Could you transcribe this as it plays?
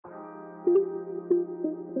Channeling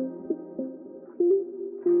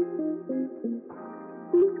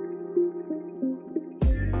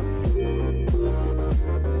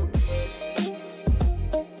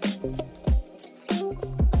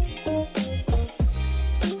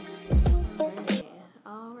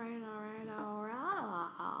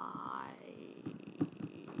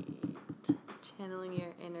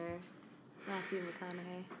your inner Matthew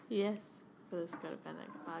McConaughey. Yes, for this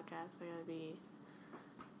codependent podcast, I gotta be,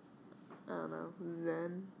 I don't know,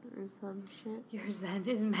 zen or some shit. Your zen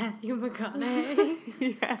is Matthew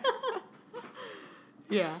McConaughey? Yeah.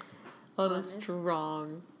 Yeah. On a Honest?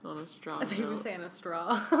 strong I thought you were note. saying a straw.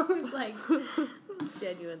 I was like,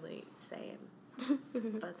 genuinely, same.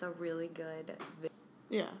 That's a really good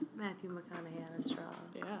Yeah. Matthew McConaughey on a straw.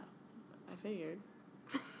 Yeah. I figured.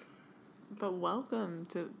 But welcome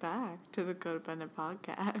back to the Codependent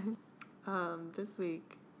Podcast. This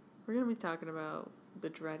week, we're going to be talking about the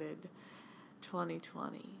dreaded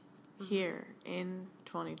 2020 here in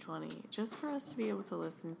 2020, just for us to be able to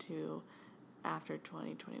listen to after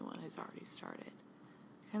 2021 has already started.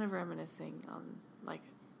 Kind of reminiscing on, like,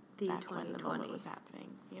 The back when the 2020. moment was happening,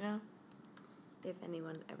 you know? If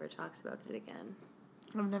anyone ever talks about it again.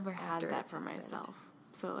 I've never had After that it's for happened. myself.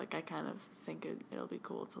 So, like, I kind of think it'll be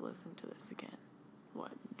cool to listen to this again.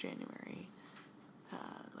 January,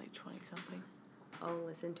 20-something? Oh,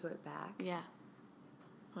 listen to it back? Yeah.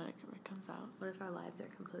 When it comes out. What if our lives are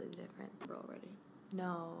completely different? We're already.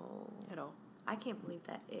 No. At all. I can't believe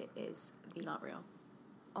that it is Not real.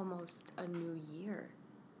 almost a new year.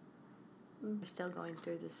 We're still going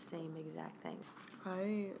through the same exact thing.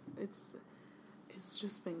 It's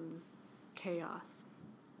just been chaos.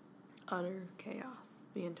 Utter chaos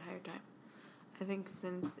the entire time. I think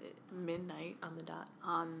since midnight. On the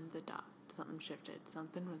dot. Something shifted.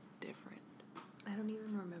 Something was different. I don't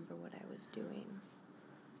even remember what I was doing.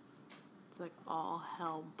 It's like all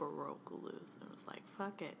hell broke loose. It was like,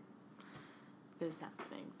 fuck it. This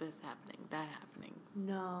happening, that happening.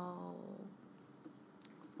 No.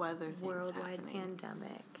 Weather things Worldwide happening.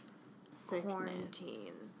 pandemic. Sickness.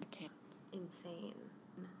 Quarantine. I can't. Insane.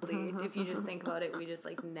 If you just think about it, we just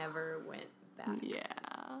never went back Yeah.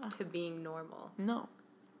 to being normal. No.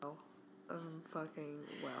 Fucking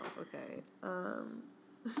well, okay.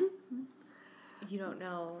 You don't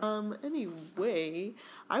know. Anyway,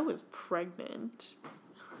 I was pregnant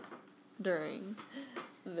during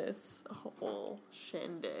this whole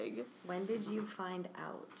shindig. When did you find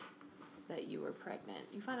out that you were pregnant?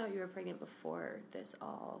 You found out you were pregnant before the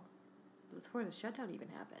shutdown even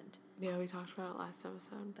happened. Yeah, we talked about it last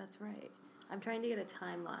episode. That's right. I'm trying to get a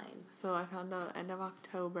timeline. So I found out end of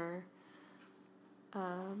October.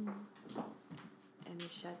 And the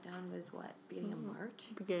shutdown was what? Beginning of March?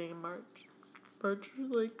 Beginning of March. March,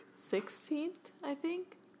 16th, I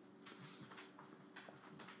think.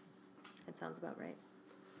 That sounds about right.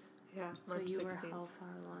 Yeah, March 16th. So you were how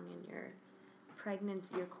far along in your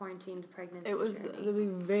pregnancy, your quarantined pregnancy It was journey? the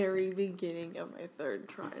very beginning of my third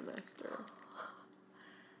trimester.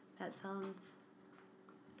 That sounds...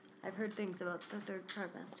 I've heard things about the third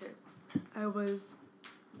trimester. I was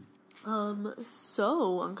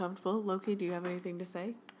so uncomfortable. Loki, do you have anything to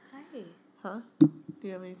say? Hi. Huh? Do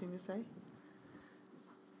you have anything to say?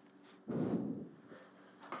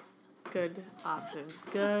 Good option.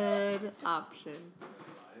 Good option.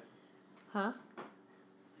 Huh?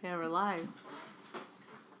 Yeah, we're live.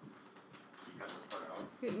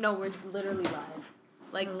 No, we're literally live.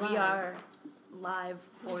 We're We live. are live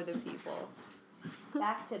for the people.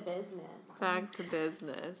 Back to business. Back to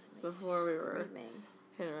business. Before we were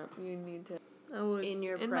interrupt, you need to. I was In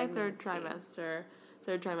your my third pregnancy. trimester.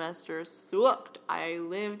 Third trimester sucked. I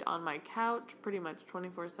lived on my couch pretty much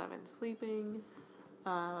 24/7 sleeping.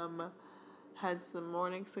 Had some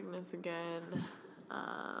morning sickness again.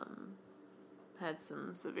 Had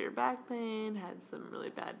some severe back pain. Had some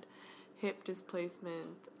really bad hip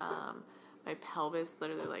displacement. My pelvis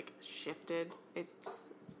literally shifted.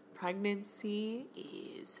 Pregnancy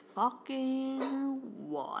is fucking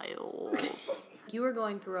wild. You were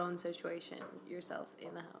going through your own situation yourself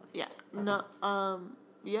in the house. Yeah. No,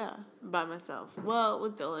 yeah, by myself. Well,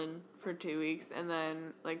 with Dylan for 2 weeks, and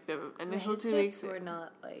then, the initial His 2 hips weeks... were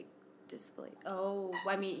not, displayed. Oh,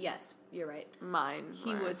 I mean, yes, you're right. Mine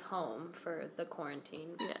He were. was home for the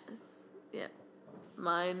quarantine. Yes. Yeah.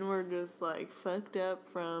 Mine were just, fucked up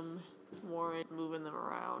from Warren moving them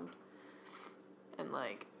around. And,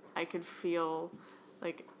 I could feel,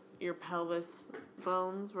 your pelvis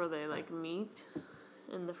bones where they, meet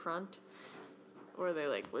in the front. Where they,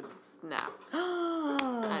 would snap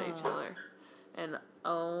at each other. And,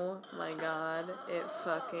 oh, my God, it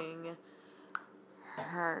fucking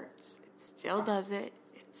hurts. It still does it.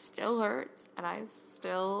 It still hurts. And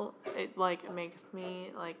it, like, makes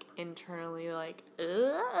me, like, internally, like,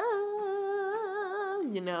 you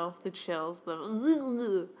know, the chills,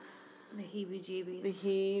 The heebie-jeebies. the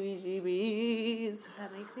heebie-jeebies.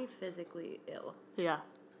 That makes me physically ill. Yeah.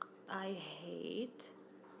 I hate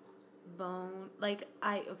bone. Like,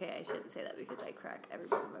 okay, I shouldn't say that because I crack every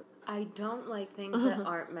bone. But I don't like things that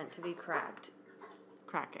aren't meant to be cracked.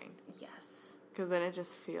 Cracking. Yes. Because then it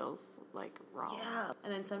just feels, like, wrong. Yeah.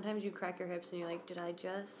 And then sometimes you crack your hips and you're like, did I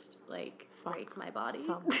just, like, break my body?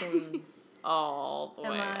 Something all the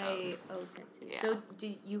way Am I okay? Yeah. So,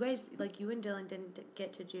 do you guys, like, you and Dylan didn't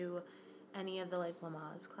get to do any of the, like,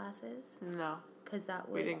 Lamaze classes? No. Because that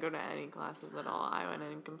would... We didn't go to any classes at all. I went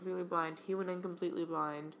in completely blind. He went in completely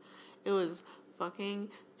blind. It was fucking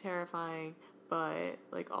terrifying, but,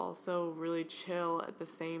 like, also really chill at the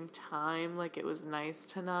same time. Like, it was nice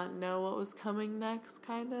to not know what was coming next,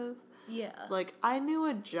 kind of. Yeah. Like, I knew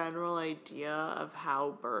a general idea of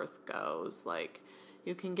how birth goes. Like,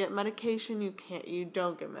 you can get medication, you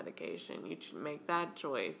don't get medication. You make that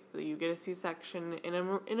choice. You get a C-section in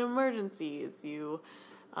emergencies.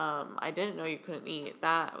 I didn't know you couldn't eat.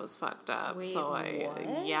 That was fucked up. Wait,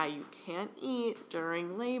 what? Yeah, you can't eat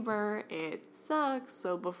during labor. It sucks.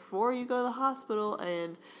 So before you go to the hospital,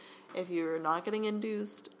 and if you're not getting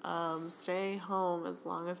induced, stay home as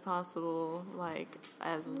long as possible, like,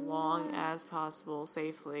 as long as possible,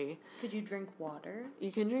 safely. Could you drink water?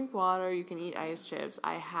 You can drink water, you can eat ice chips.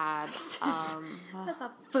 I had, That's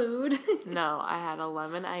not food. no, I had a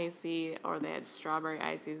lemon icy, or they had strawberry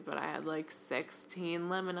ices, but I had, like, 16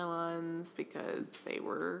 lemon ones, because they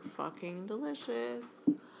were fucking delicious.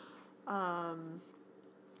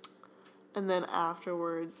 And then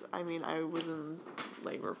afterwards, I mean, I was in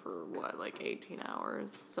labor for, 18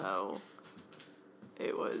 hours, so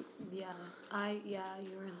it was... Yeah, you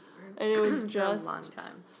were in labor. And it was for just... a long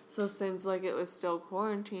time. So since, like, it was still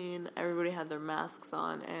quarantine, everybody had their masks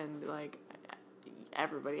on, and, like,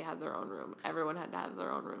 everybody had their own room. Everyone had to have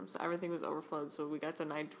their own room, so everything was overflowed, so we got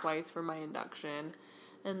denied twice for my induction,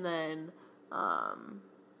 and then,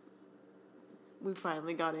 we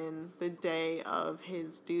finally got in the day of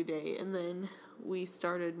his due date, and then we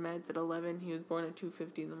started meds at 11. He was born at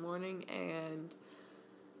 2:50 in the morning, and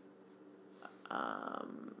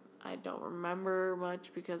I don't remember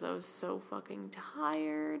much because I was so fucking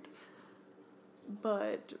tired.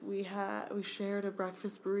 But we shared a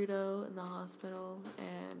breakfast burrito in the hospital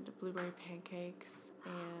and blueberry pancakes,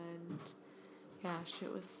 and yeah,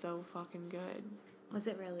 shit was so fucking good. Was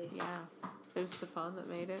it really? Yeah, it was Stefan that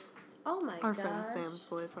made it. Oh my god. Our friend Sam's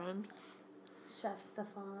boyfriend. Chef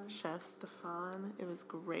Stefan. It was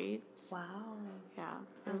great. Wow. Yeah,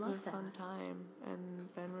 it was a fun time. And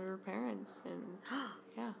then we were parents, and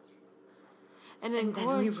yeah. And in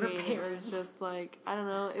quarantine, it was just like, I don't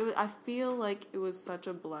know, I feel like it was such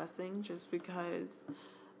a blessing just because,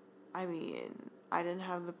 I mean, I didn't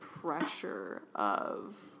have the pressure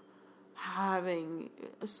of having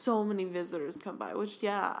so many visitors come by, which,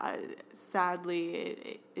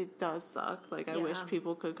 sadly, it does suck. Like, I wish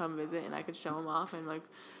people could come visit and I could show him off, and, like,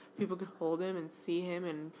 people could hold him and see him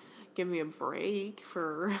and give me a break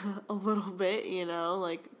for a little bit, you know,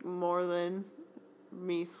 like, more than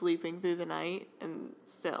me sleeping through the night, and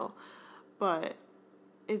still. But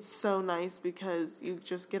it's so nice because you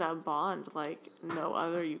just get a bond like no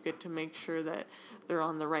other. You get to make sure that they're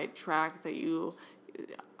on the right track, that you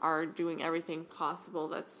are doing everything possible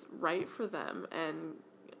that's right for them, and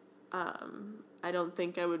I don't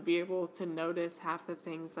think I would be able to notice half the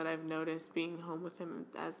things that I've noticed being home with him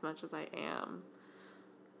as much as I am.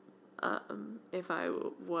 If I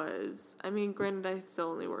was, I mean, granted, I still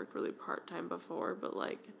only worked really part-time before, but,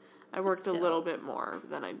 like, I worked a little bit more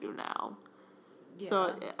than I do now. Yeah.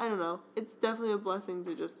 So, I don't know. It's definitely a blessing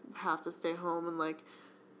to just have to stay home and, like,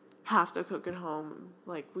 have to cook at home.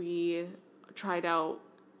 Like, we tried out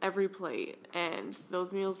every plate, and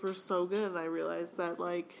those meals were so good, and I realized that,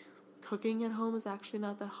 like, cooking at home is actually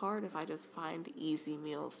not that hard if I just find easy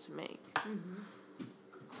meals to make. Mm-hmm.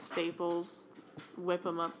 Staples, whip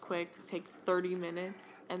them up quick, take 30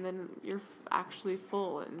 minutes, and then you're actually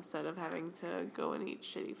full instead of having to go and eat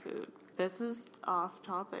shitty food. This is off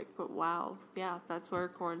topic, but wow. Yeah, that's where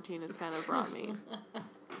quarantine has kind of brought me.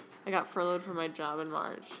 I got furloughed from my job in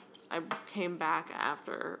March. I came back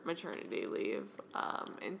after maternity leave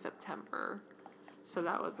in September. So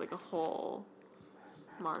that was like a whole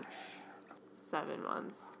March, 7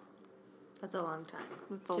 months. That's a long time.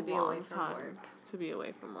 It's a long time to be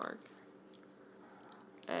away from work.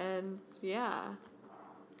 And yeah,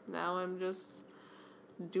 now I'm just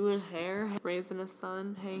doing hair, raising a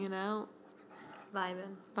son, hanging out.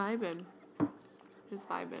 Vibing. Just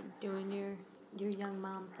vibing. Doing your young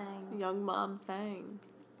mom thing. Young mom thing.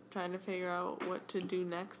 Trying to figure out what to do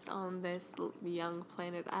next on this young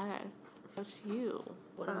planet Earth. What's you?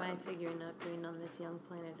 What am I figuring out doing on this young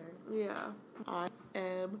planet Earth? Yeah. I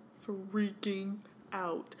am freaking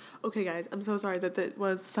out. Okay, guys, I'm so sorry that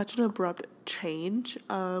was such an abrupt change.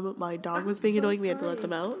 My dog was being annoying. We had to let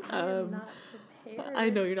them out. I am not prepared. I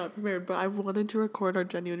know you're not prepared, but I wanted to record our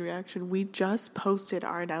genuine reaction. We just posted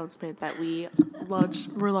our announcement that we're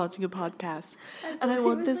launching a podcast, and I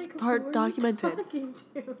want this part documented.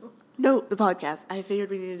 No, the podcast. I figured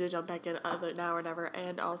we needed to jump back in now or never,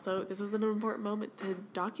 and also this was an important moment to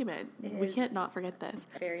document. We can't not forget this.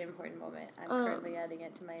 Very important moment. I'm currently adding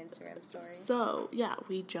it to my Instagram story. So yeah,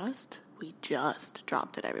 we just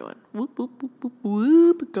dropped it, everyone. Whoop whoop whoop whoop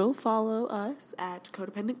whoop. Go follow us at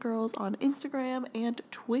Codependent Girls on Instagram and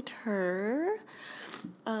Twitter.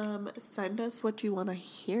 Send us what you want to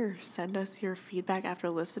hear. Send us your feedback after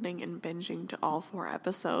listening and binging to all 4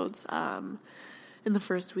 episodes. In the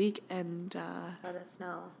first week, and let us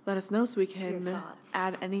know. Let us know so we can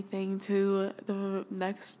add anything to the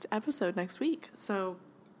next episode next week. So,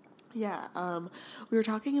 yeah, we were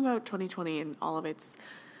talking about 2020 and all of its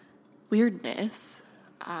weirdness.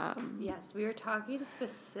 Yes, we were talking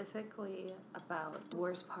specifically about the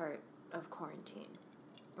worst part of quarantine.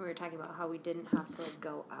 We were talking about how we didn't have to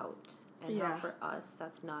go out, and how for us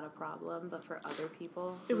that's not a problem, but for other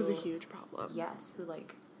people, it was a huge problem. Yes, who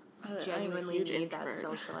genuinely need that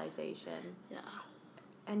socialization. Yeah.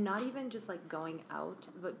 And not even just going out,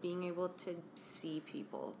 but being able to see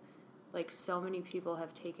people. So many people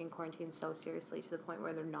have taken quarantine so seriously to the point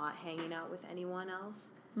where they're not hanging out with anyone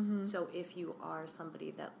else. Mm-hmm. So if you are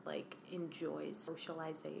somebody that enjoys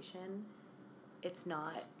socialization, it's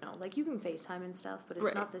not, you can FaceTime and stuff, but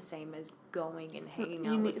it's not the same as going and hanging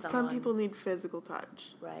out with someone. Some people need physical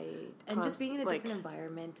touch. Right. And just being in a different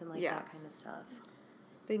environment and that kind of stuff.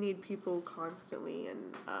 They need people constantly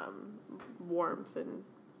and warmth and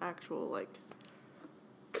actual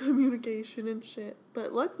communication and shit.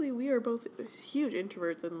 But luckily we are both huge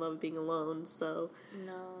introverts and love being alone, so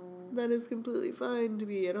that is completely fine to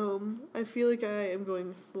be at home. I feel like I am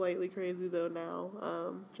going slightly crazy though now,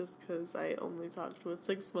 just because I only talked to a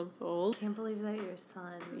 6-month-old. Can't believe that your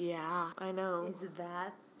son. Yeah, I know. Is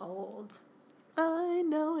that old? I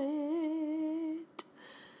know it.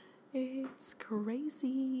 It's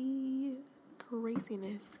crazy.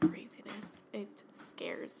 Craziness. It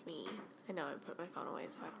scares me. I know I put my phone away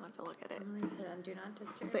so I don't have to look at it. I'm going to put it on Do Not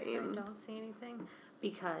Disturb so I don't see anything.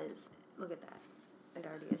 Because, look at that. It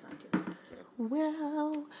already is on Do Not Disturb.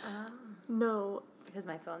 Well, no. Because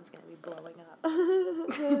my phone's going to be blowing up.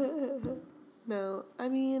 No, I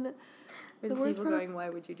mean... The worst people going, why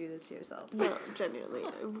would you do this to yourself? No, genuinely.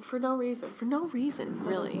 For no reason,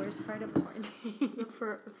 really. The worst part of quarantine.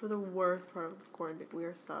 for the worst part of quarantine, we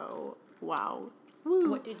are so... Wow. Woo.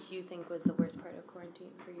 What did you think was the worst part of quarantine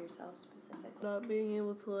for yourself specifically? Not being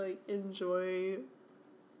able to, enjoy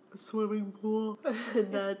a swimming pool.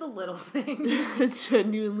 And that's the little thing.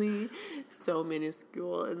 Genuinely so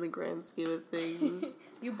minuscule in the grand scheme of things.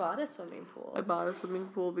 You bought a swimming pool. I bought a swimming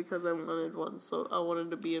pool because I wanted one, so I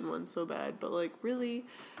wanted to be in one so bad. But, really,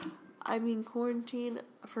 I mean, quarantine,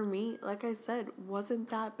 for me, like I said, wasn't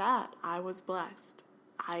that bad. I was blessed.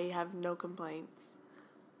 I have no complaints.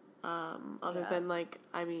 Other than,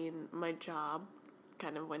 my job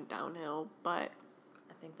kind of went downhill, but...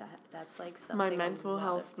 I think that's, something... My mental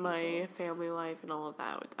health, my family life, and all of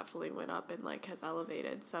that definitely went up and, has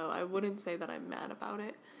elevated. So I wouldn't say that I'm mad about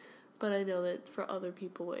it. But I know that for other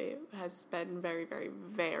people, it has been very, very,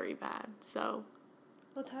 very bad, so...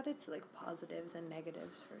 Well, it's had its, positives and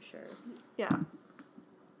negatives, for sure. Yeah.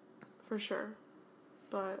 For sure.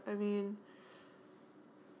 But, I mean,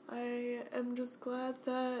 I am just glad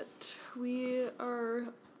that we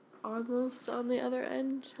are almost on the other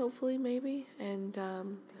end, hopefully, maybe, and,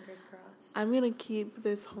 fingers crossed. I'm going to keep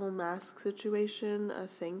this whole mask situation a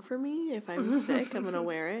thing for me. If I'm sick, I'm going to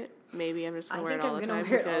wear it. Maybe I'm just going to wear it all the time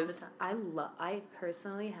because... I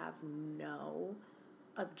personally have no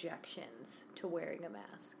objections to wearing a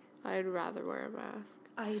mask. I'd rather wear a mask.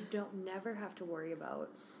 I never have to worry about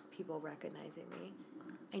people recognizing me.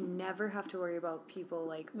 I never have to worry about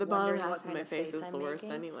people, the bottom half of my face is the worst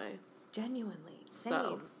anyway. Genuinely. Same.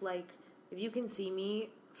 So. If you can see me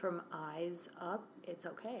from eyes up, it's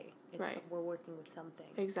okay. Right. We're working with something.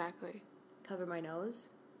 Exactly. Cover my nose.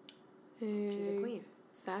 She's a queen.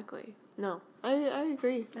 Exactly. No, I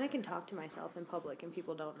agree. And I can talk to myself in public and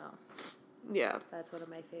people don't know. Yeah. That's one of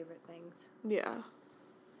my favorite things. Yeah.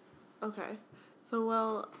 Okay.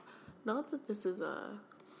 So, not that this is a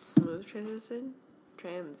smooth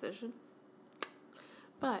transition.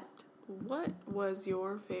 But what was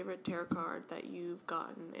your favorite tarot card that you've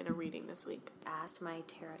gotten in a reading this week? Asked my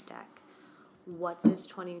tarot deck, what does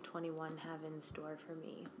 2021 have in store for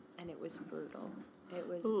me? And it was brutal. It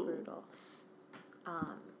was brutal.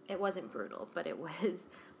 It wasn't brutal, but it was...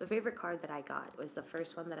 The favorite card that I got was the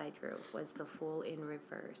first one that I drew, was the Fool in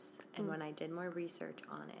reverse. And when I did more research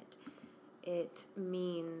on it, it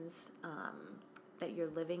means that you're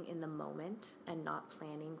living in the moment and not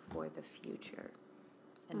planning for the future.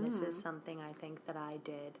 And this is something I think that I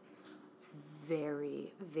did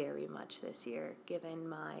very, very much this year, given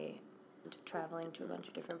my traveling to a bunch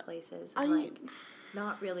of different places. And,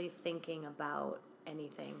 not really thinking about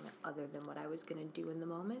anything other than what I was going to do in the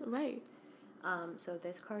moment. Right. So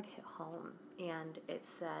this card hit home, and it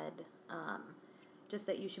said just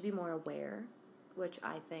that you should be more aware, which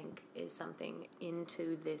I think is something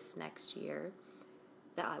into this next year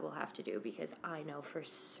that I will have to do, because I know for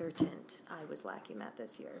certain I was lacking that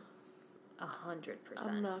this year. 100%.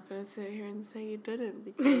 I'm not going to sit here and say you didn't,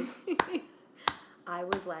 because... I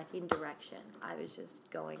was lacking direction. I was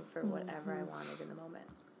just going for whatever I wanted in the moment.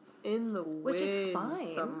 In the wind, which is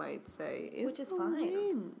fine. Some might say. Which is fine.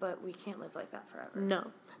 Wind. But we can't live like that forever.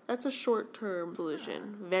 No. That's a short-term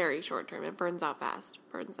solution. Very short-term. It burns out fast.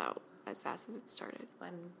 Burns out as fast as it started.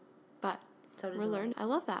 But so we're learning. I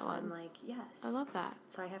love that one. I'm like, yes. I love that.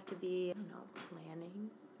 So I have to be,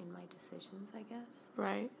 planning in my decisions, I guess.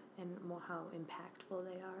 Right. And more how impactful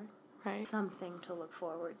they are. Right. Something to look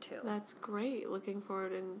forward to. That's great. Looking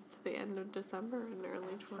forward into the end of December and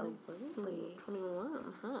early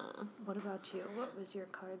 2021, huh? What about you? What was your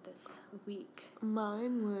card this week?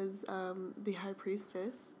 Mine was the High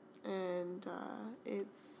Priestess, and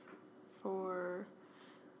it's for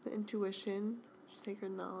the intuition,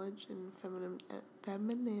 sacred knowledge, and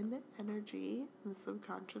feminine energy, and the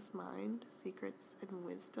subconscious mind, secrets, and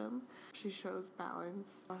wisdom. She shows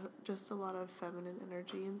balance, just a lot of feminine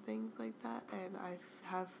energy and things like that, and I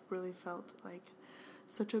have really felt like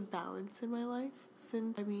such a balance in my life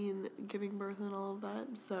since, giving birth and all of that,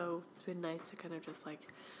 so it's been nice to kind of just,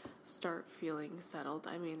 start feeling settled.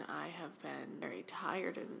 I have been very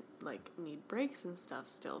tired and, need breaks and stuff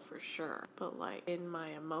still for sure, but, in my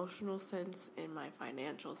emotional sense, in my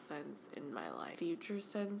financial sense, in my, future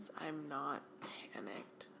sense, I'm not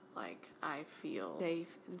panicked. I feel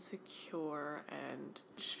safe and secure, and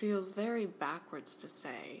it feels very backwards to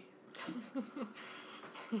say.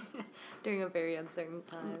 During a very uncertain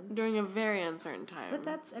time. But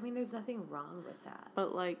that's, there's nothing wrong with that.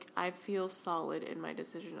 But, I feel solid in my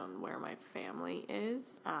decision on where my family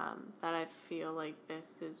is. That I feel like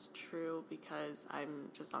this is true because I'm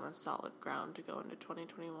just on a solid ground to go into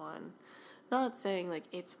 2021. Not saying,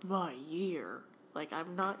 it's my year.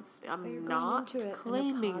 I'm not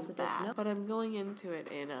claiming that. Note. But I'm going into it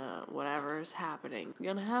in whatever's happening. It's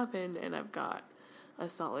gonna happen, and I've got a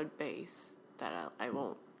solid base that I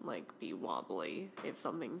won't, be wobbly if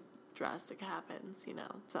something drastic happens,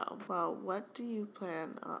 So, well, what do you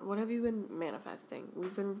plan on? What have you been manifesting?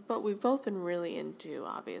 We've both been really into,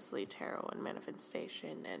 obviously, tarot and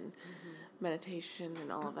manifestation and meditation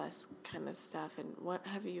and all of that kind of stuff. And what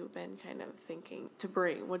have you been kind of thinking to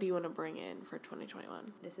bring? What do you want to bring in for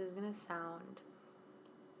 2021? This is going to sound...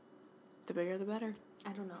 The bigger the better.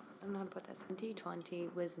 I don't know. I don't know how to put this. 2020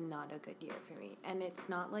 was not a good year for me. And it's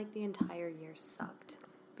not like the entire year sucked,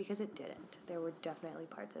 because it didn't. There were definitely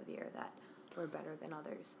parts of the year that were better than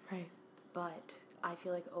others. Right. But I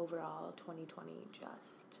feel like overall 2020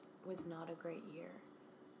 just was not a great year.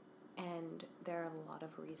 And there are a lot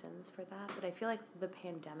of reasons for that. But I feel like the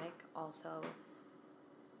pandemic also,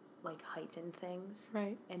 heightened things.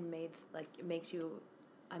 Right. And it makes you...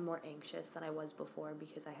 I'm more anxious than I was before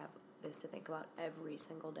because I have this to think about every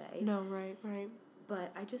single day. No, right.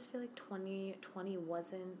 But I just feel like 2020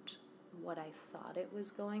 wasn't what I thought it was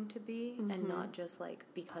going to be, and not just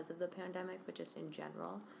because of the pandemic, but just in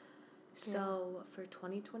general. Yeah. So for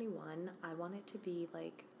 2021, I want it to be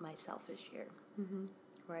my selfish year,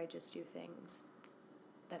 where I just do things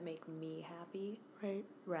that make me happy, right,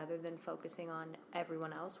 rather than focusing on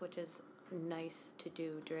everyone else, which is nice to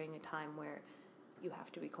do during a time where you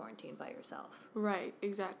have to be quarantined by yourself. Right,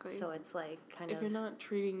 exactly. So it's if you're not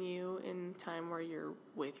treating you in time where you're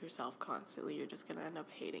with yourself constantly, you're just going to end up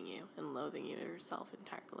hating you and loathing yourself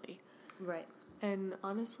entirely. Right. And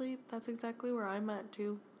honestly, that's exactly where I'm at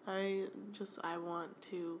too. I want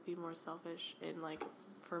to be more selfish in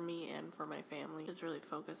for me and for my family. Just really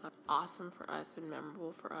focus on awesome for us and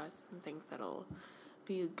memorable for us and things that'll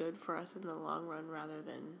be good for us in the long run rather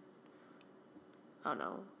than don't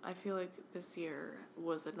know. I feel like this year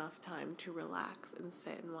was enough time to relax and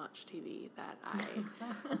sit and watch TV that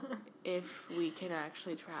if we can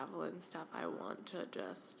actually travel and stuff, I want to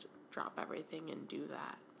just drop everything and do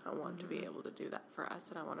that. I want to be able to do that for us,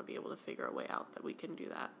 and I want to be able to figure a way out that we can do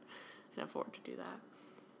that and afford to do that.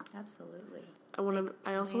 Absolutely.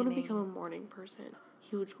 I also want to become a morning person.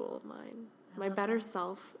 Huge goal of mine. My better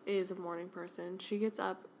self is a morning person. She gets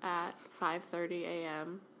up at 5:30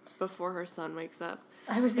 a.m. before her son wakes up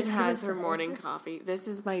and has her morning coffee. This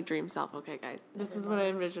is my dream self, okay, guys? This is what I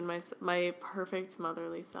envision my perfect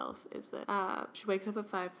motherly self is that she wakes up at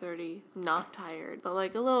 5:30, not tired, but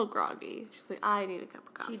like a little groggy. She's like, I need a cup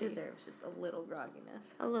of coffee. She deserves just a little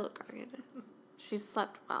grogginess. A little grogginess. She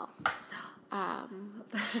slept well.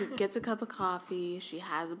 She gets a cup of coffee. She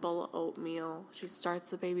has a bowl of oatmeal. She starts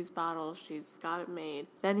the baby's bottle. She's got it made.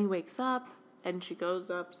 Then he wakes up, and she goes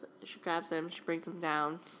up. She grabs him. She brings him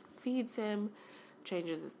down, feeds him,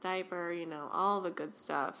 changes his diaper. All the good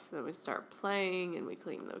stuff. Then we start playing, and we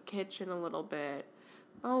clean the kitchen a little bit.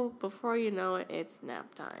 Oh, before you know it, it's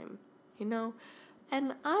nap time.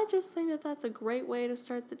 And I just think that that's a great way to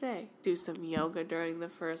start the day. Do some yoga during the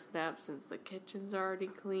first nap since the kitchen's already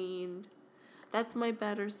cleaned. That's my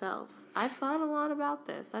better self. I've thought a lot about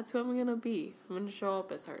this. That's who I'm going to be. I'm going to show up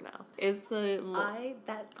as her now.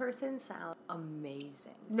 That person sounds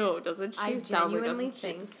amazing. No, doesn't she sound like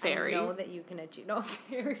a fairy? I know that you can achieve. No,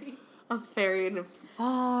 fairy. A fairy in a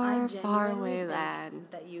far, far away land.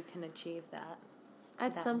 That you can achieve that.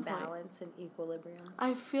 At some point. Balance and equilibrium.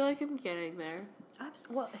 I feel like I'm getting there.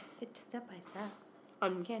 Well, it's step by step.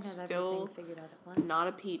 You can't have everything figured out at once. Not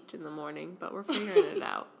a peach in the morning, but we're figuring it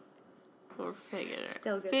out. We're figuring it out.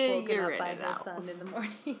 Still gets woken up by her son in the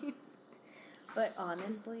morning. But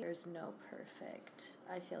honestly, there's no perfect.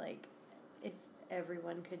 I feel like if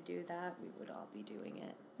everyone could do that, we would all be doing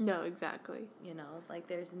it. No, exactly.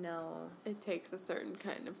 There's no... It takes a certain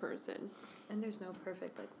kind of person. And there's no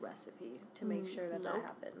perfect, recipe to make sure that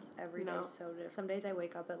happens. Every day is so different. Some days I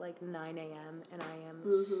wake up at, 9 a.m. and I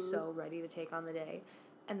am so ready to take on the day.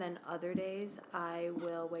 And then other days, I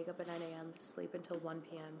will wake up at 9 a.m., sleep until 1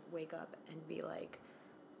 p.m., wake up and be like,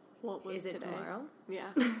 what was today? Is it tomorrow?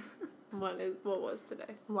 Yeah. What was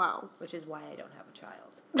today? Wow. Which is why I don't have a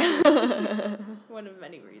child. One of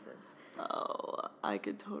many reasons. Oh, I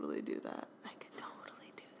could totally do that. Oh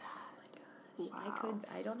my gosh. Wow.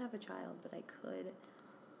 I don't have a child, but I could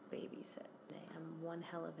babysit. I'm one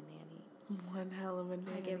hell of a nanny. One hell of a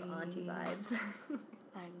nanny. I give auntie vibes.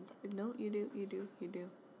 No, you do.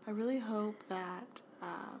 I really hope that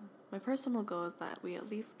my personal goal is that we at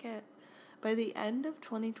least get, by the end of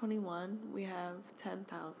 2021, we have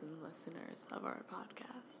 10,000 listeners of our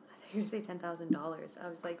podcast. I thought you were going to say $10,000. I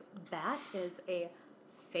was like, that is a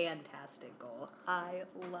fantastic goal. I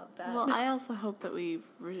love that. Well, I also hope that we've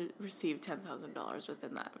received $10,000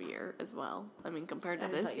 within that year as well. I mean, compared to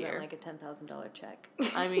this year. Like a $10,000 check.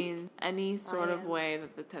 I mean, any sort of way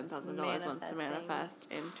that the $10,000 wants to manifest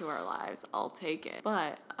into our lives, I'll take it.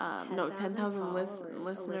 But, 10,000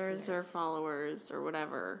 listeners or followers or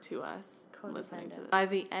whatever to us listening to this. By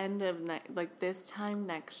the end of, this time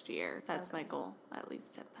next year, that's my goal, at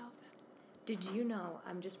least 10,000. Did you know,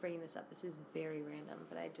 I'm just bringing this up, this is very random,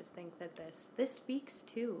 but I just think that this speaks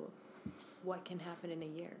to what can happen in a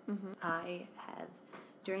year. Mm-hmm. I have,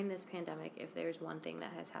 during this pandemic, if there's one thing that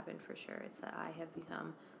has happened for sure, it's that I have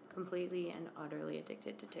become completely and utterly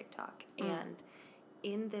addicted to TikTok. And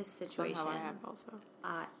in this situation... Somehow I have also.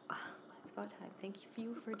 It's about time. Thank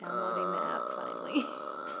you for downloading the app, finally.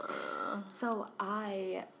 So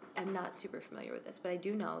I am not super familiar with this, but I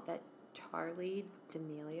do know that Charli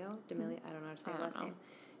D'Amelio, I don't know how to say her last name.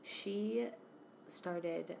 She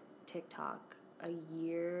started TikTok a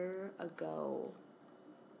year ago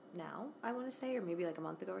now, I want to say, or maybe a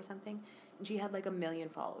month ago or something. And she had 1 million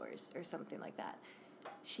followers or something like that.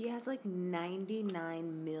 She has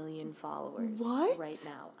 99 million followers right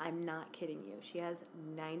now. I'm not kidding you. She has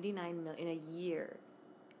 99 million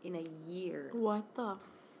in a year. What the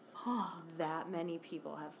fuck? That many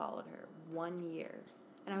people have followed her. 1 year.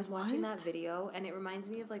 And I was watching that video, and it reminds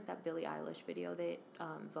me of, that Billie Eilish video that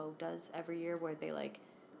Vogue does every year where they,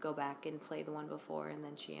 go back and play the one before, and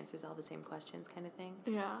then she answers all the same questions kind of thing.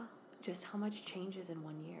 Yeah. Just how much changes in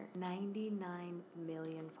 1 year. 99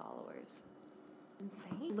 million followers.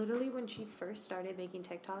 Insane. Literally, when she first started making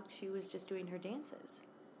TikTok, she was just doing her dances.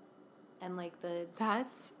 And,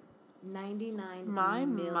 That's... 99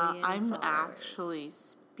 million followers. I'm actually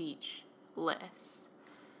speechless.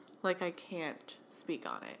 I can't speak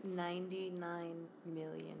on it. 99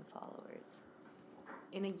 million followers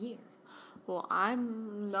in a year. Well,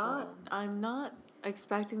 I'm not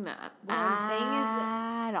expecting that. What I'm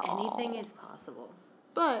saying is anything is possible.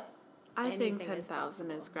 But I think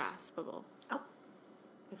 10,000 is graspable. Oh.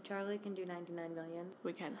 If Charlie can do 99 million,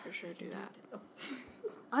 we can for sure do that.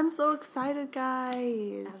 I'm so excited,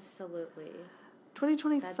 guys. Absolutely.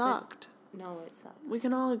 2020 sucked. No, it sucked. We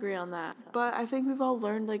can all agree on that. But I think we've all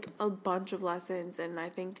learned, like, a bunch of lessons, and I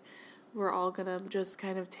think we're all gonna just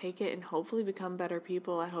kind of take it and hopefully become better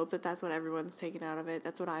people. I hope that that's what everyone's taken out of it.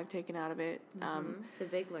 That's what I've taken out of it. It's a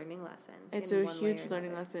big learning lesson. It's a huge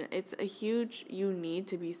learning lesson. It's a huge, you need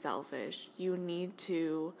to be selfish. You need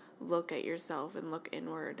to look at yourself and look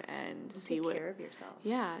inward and see take care of yourself.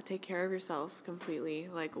 Yeah, take care of yourself completely.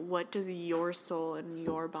 Like, what does your soul and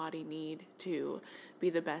your body need to be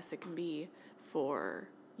the best it can be for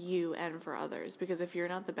you and for others? Because if you're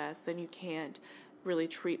not the best, then you can't really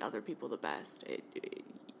treat other people the best.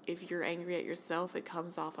 If you're angry at yourself, it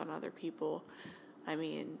comes off on other people. I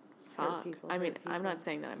mean, fuck. I'm not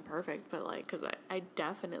saying that I'm perfect, but, like, because I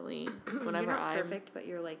definitely, whenever you're not perfect, but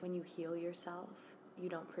you're, like, when you heal yourself, you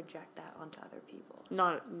don't project that onto other people.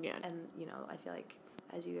 Not yet. And, you know, I feel like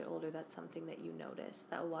as you get older, that's something that you notice,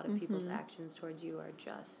 that a lot of people's actions towards you are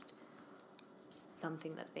just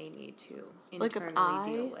something that they need to internally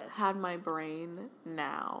deal with. Like, if I had my brain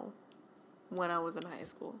now, when I was in high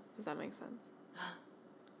school, does that make sense?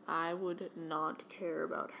 I would not care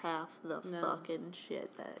about half the fucking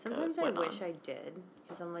shit that sometimes I wish I did,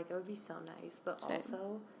 because I'm like, it would be so nice, but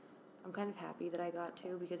also I'm kind of happy that I got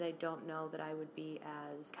to, because I don't know that I would be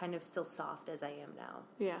as kind of still soft as I am now.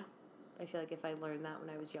 Yeah. I feel like if I learned that when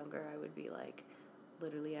I was younger, I would be like,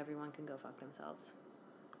 literally everyone can go fuck themselves.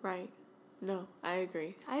 Right. No, I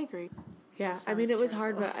agree. Yeah, I mean, it was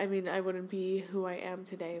hard, but I mean, I wouldn't be who I am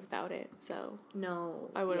today without it, so. No.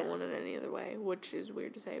 I wouldn't want it any other way, which is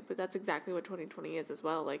weird to say, but that's exactly what 2020 is as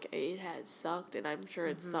well. Like, it has sucked, and I'm sure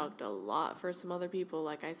it sucked a lot for some other people,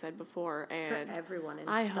 like I said before, and for everyone in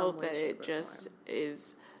I some hope way, that it just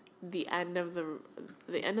is the end of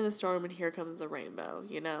the storm, and here comes the rainbow,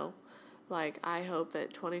 you know? Like, I hope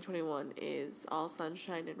that 2021 is all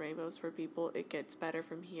sunshine and rainbows for people. It gets better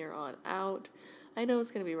from here on out. I know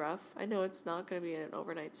it's going to be rough. I know it's not going to be an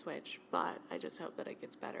overnight switch, but I just hope that it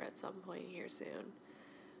gets better at some point here soon.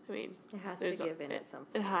 I mean, it has to give in at some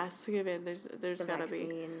point. It has to give in. There's got to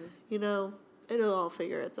be, you know, it'll all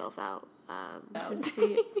figure itself out. To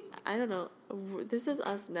see, I don't know. This is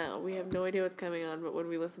us now. We have no idea what's coming on, but when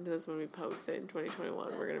we listen to this, when we post it in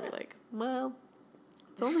 2021, we're going to be like, well,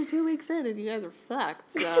 it's only 2 weeks in and you guys are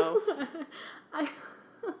fucked, so.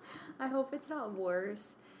 I hope it's not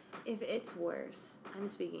worse. If it's worse, I'm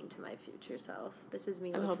speaking to my future self. This is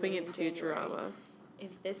me. I'm hoping it's Futurama.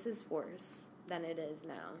 If this is worse than it is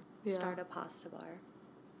now, start a pasta bar.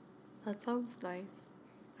 That sounds nice.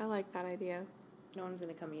 I like that idea. No one's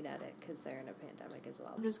going to come eat at it because they're in a pandemic as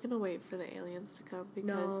well. I'm just going to wait for the aliens to come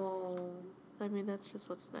because, I mean, that's just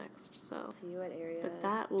what's next, so. See you at Area 51. But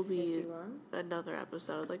that will be another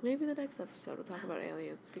episode. Like, maybe the next episode we'll talk about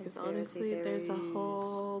aliens because honestly, there's a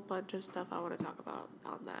whole bunch of stuff I want to talk about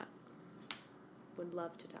on that. Would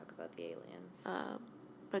love to talk about the aliens.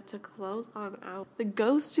 But to close on out, The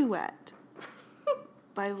Ghost Duet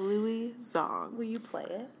by Louis Zong. Will you play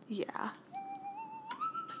it? Yeah.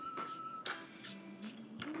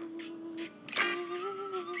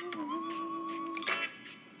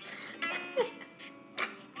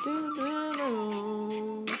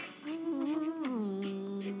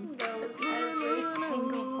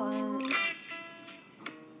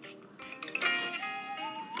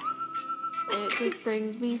 Just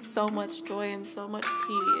brings me so much joy and so much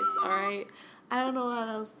peace, alright? I don't know how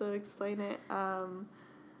else to explain it.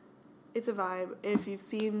 It's a vibe. If you've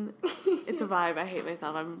seen, it's a vibe. I hate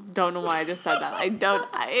myself. I don't know why I just said that.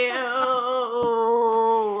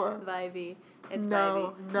 Vibey. It's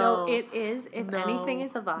vibey. No, it is. If anything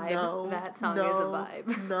is a vibe, that song is a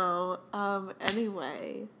vibe.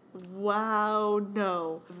 Anyway. Wow,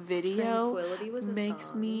 no. Video was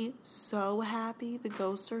makes me so happy. The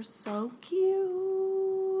ghosts are so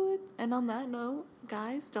cute. And on that note,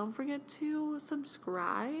 guys, don't forget to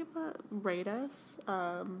subscribe, rate us.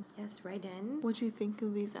 Yes, write in. What you think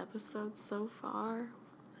of these episodes so far?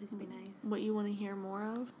 Please be nice. What you want to hear more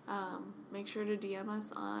of. Make sure to DM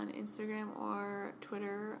us on Instagram or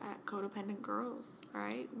Twitter at Codependent Girls. All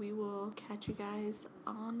right, we will catch you guys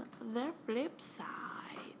on the flip side.